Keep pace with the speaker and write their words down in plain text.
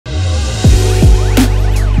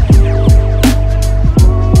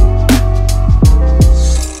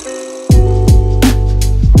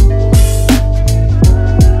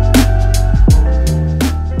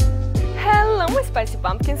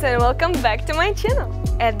welcome back to my channel.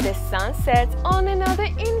 As the sun sets on another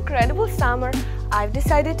incredible summer, I've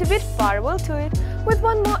decided to beat farewell to it with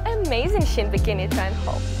one more amazing Shein bikini trend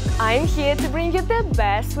haul. I'm here to bring you the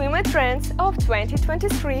best swimmer trends of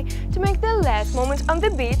 2023 to make the last moment on the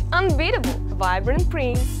beach unbeatable. Vibrant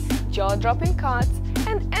prints, jaw-dropping cuts,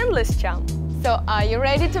 and endless charm. So are you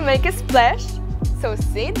ready to make a splash? So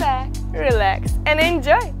sit back, relax, and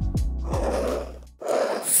enjoy!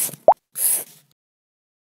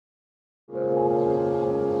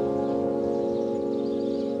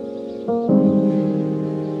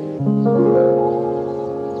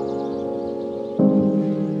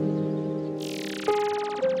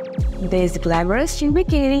 This glamorous Shein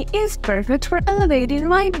bikini is perfect for elevating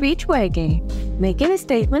my beachwear game, making a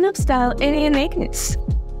statement of style and uniqueness.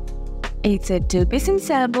 It's a two-piece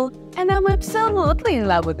ensemble, and I'm absolutely in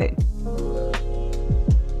love with it.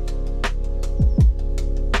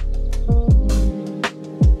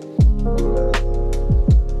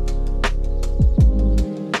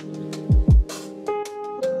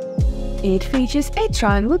 It features a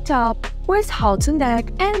triangle top with halter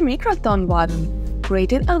neck and microton bottom,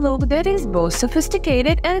 creating a look that is both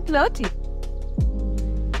sophisticated and floaty.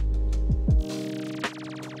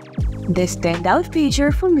 The standout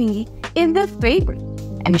feature for me is the fabric,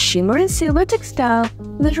 a shimmering silver textile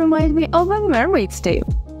that reminds me of a mermaid's tail.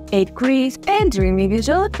 It creates a dreamy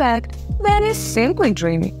visual effect that is simply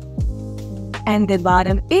dreamy. And the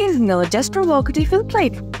bottom is not just provocative and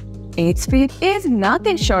playful. Its fit is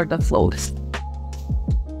nothing short of flawless.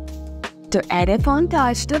 To add a fun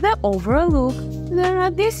touch to the overall look, there are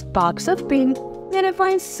these pops of pink that I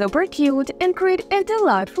find super cute and create a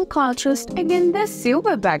delightful contrast against the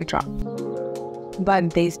silver backdrop.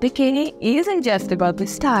 But this bikini isn't just about the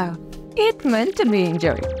style, it's meant to be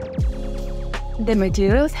enjoyed. The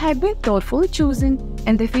materials have been thoughtfully chosen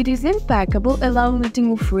and the fit is impeccable, allowing me to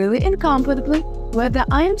move freely and comfortably whether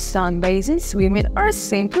I am sunbathing, swimming, or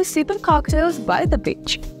simply sipping cocktails by the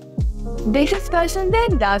beach. This is fashion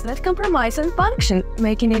that does not compromise on function,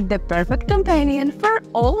 making it the perfect companion for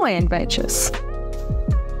all my adventures.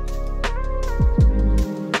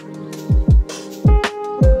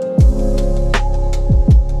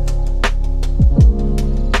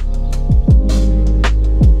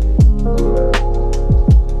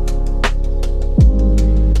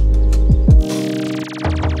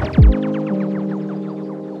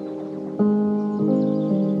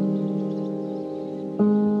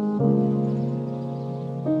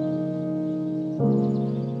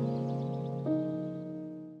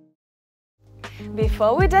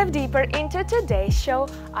 Before we dive deeper into today's show,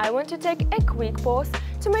 I want to take a quick pause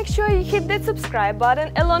to make sure you hit that subscribe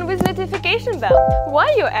button along with notification bell.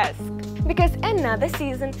 Why, you ask? Because another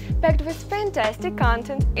season packed with fantastic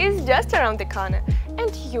content is just around the corner,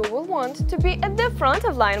 and you will want to be at the front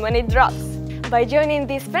of line when it drops. By joining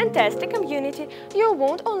this fantastic community, you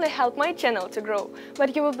won't only help my channel to grow,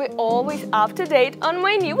 but you will be always up to date on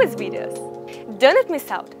my newest videos. Do not miss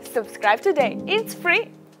out. Subscribe today. It's free.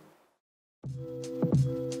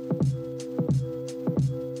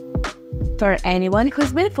 For anyone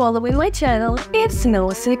who's been following my channel, it's no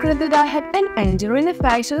secret that I have an enduring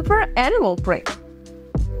affection for animal print.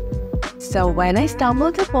 So when I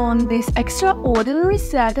stumbled upon this extraordinary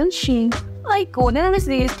set on Shein, I couldn't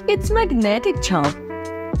resist its magnetic charm.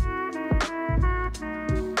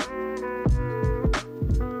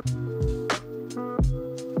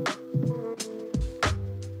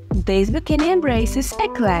 This bikini embraces a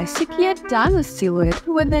classic yet timeless silhouette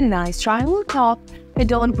with a nice triangle top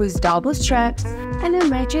adorned with double straps and a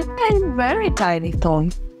matching and very tiny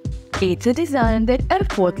thong. It's a design that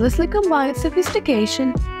effortlessly combines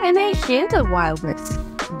sophistication and a hint of wildness,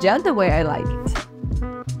 just the way I like it.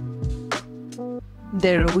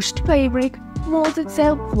 The ruched fabric molds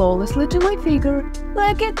itself flawlessly to my figure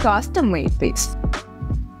like a custom-made piece.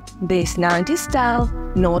 This 90s style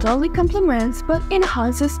not only complements but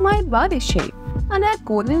enhances my body shape, and I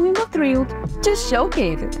couldn't be more thrilled to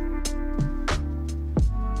showcase it.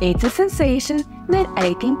 It's a sensation that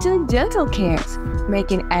akin to gentle cares,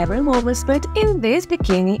 making every moment spent in this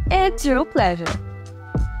bikini a true pleasure.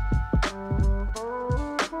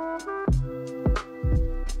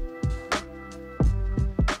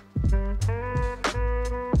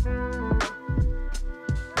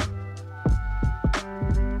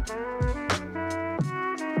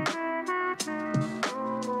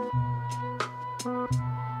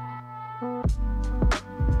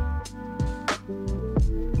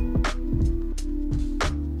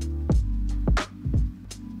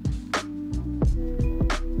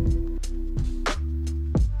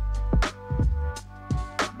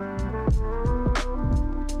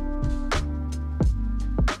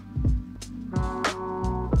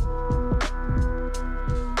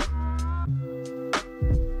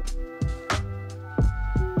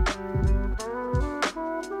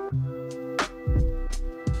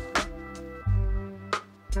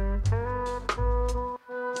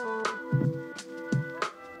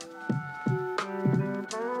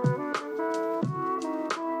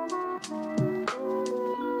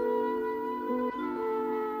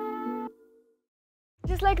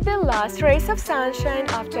 like the last rays of sunshine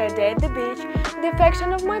after a day at the beach, the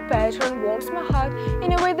affection of my patron warms my heart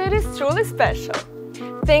in a way that is truly special.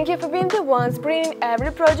 Thank you for being the ones bringing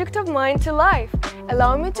every project of mine to life,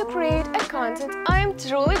 allowing me to create a content I am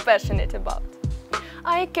truly passionate about.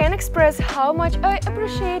 I can't express how much I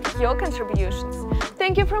appreciate your contributions.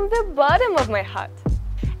 Thank you from the bottom of my heart.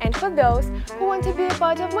 And for those who want to be a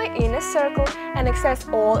part of my inner circle and access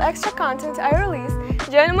all extra content I release,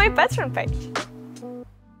 join my Patreon page.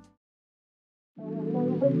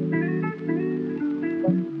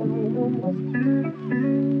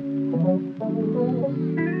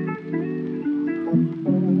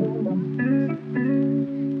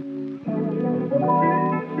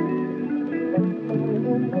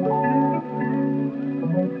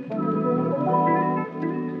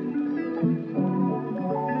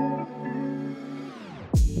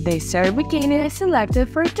 The third bikini I selected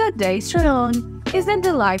for today's try-on is a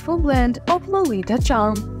delightful blend of Lolita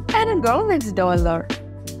charm and a girl next door allure.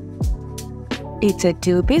 It's a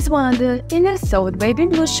two-piece wonder in a soft baby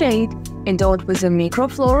blue shade, endowed with a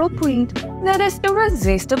micro-floral print that is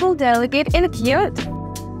irresistible, delicate, and cute.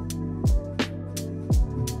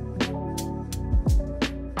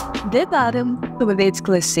 The bottom, with its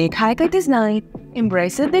classic high-cut design,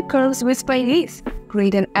 embraces the curves with spice,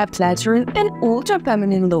 creating a flattering and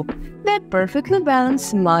ultra-feminine look that perfectly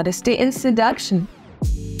balances modesty and seduction.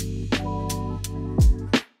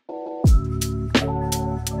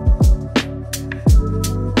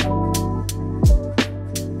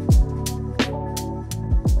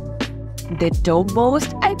 The top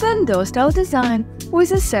boasts a bandeau-style design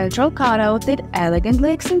with a central cutout that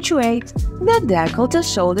elegantly accentuates the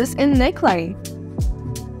decollete, shoulders, and neckline.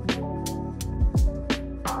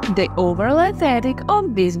 The overall aesthetic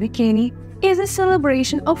of this bikini is a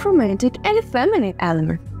celebration of romantic and feminine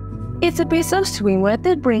elements. It's a piece of swimwear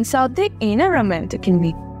that brings out the inner romantic in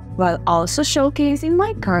me, while also showcasing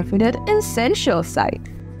my confident and sensual side.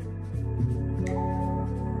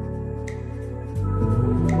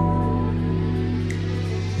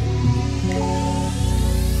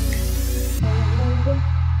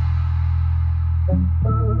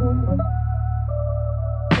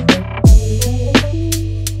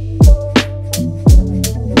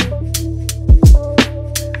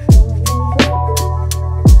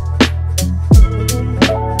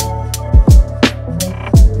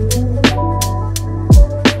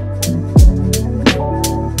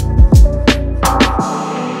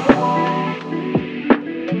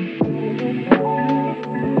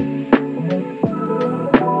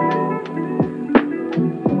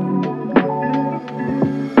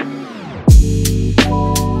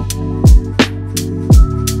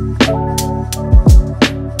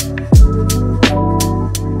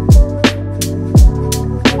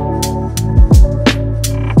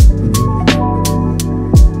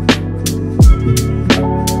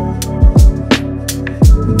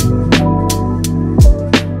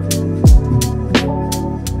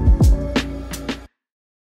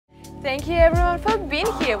 Thank you everyone for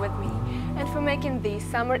being here with me and for making this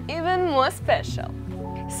summer even more special.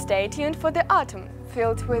 Stay tuned for the autumn,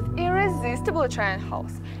 filled with irresistible try-on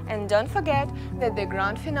hauls, and don't forget that the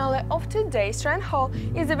grand finale of today's try-on haul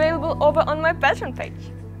is available over on my Patreon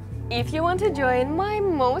page. If you want to join my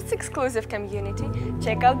most exclusive community,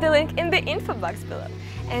 check out the link in the info box below.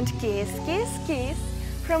 And kiss, kiss, kiss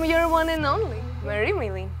from your one and only Marie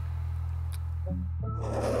Milling.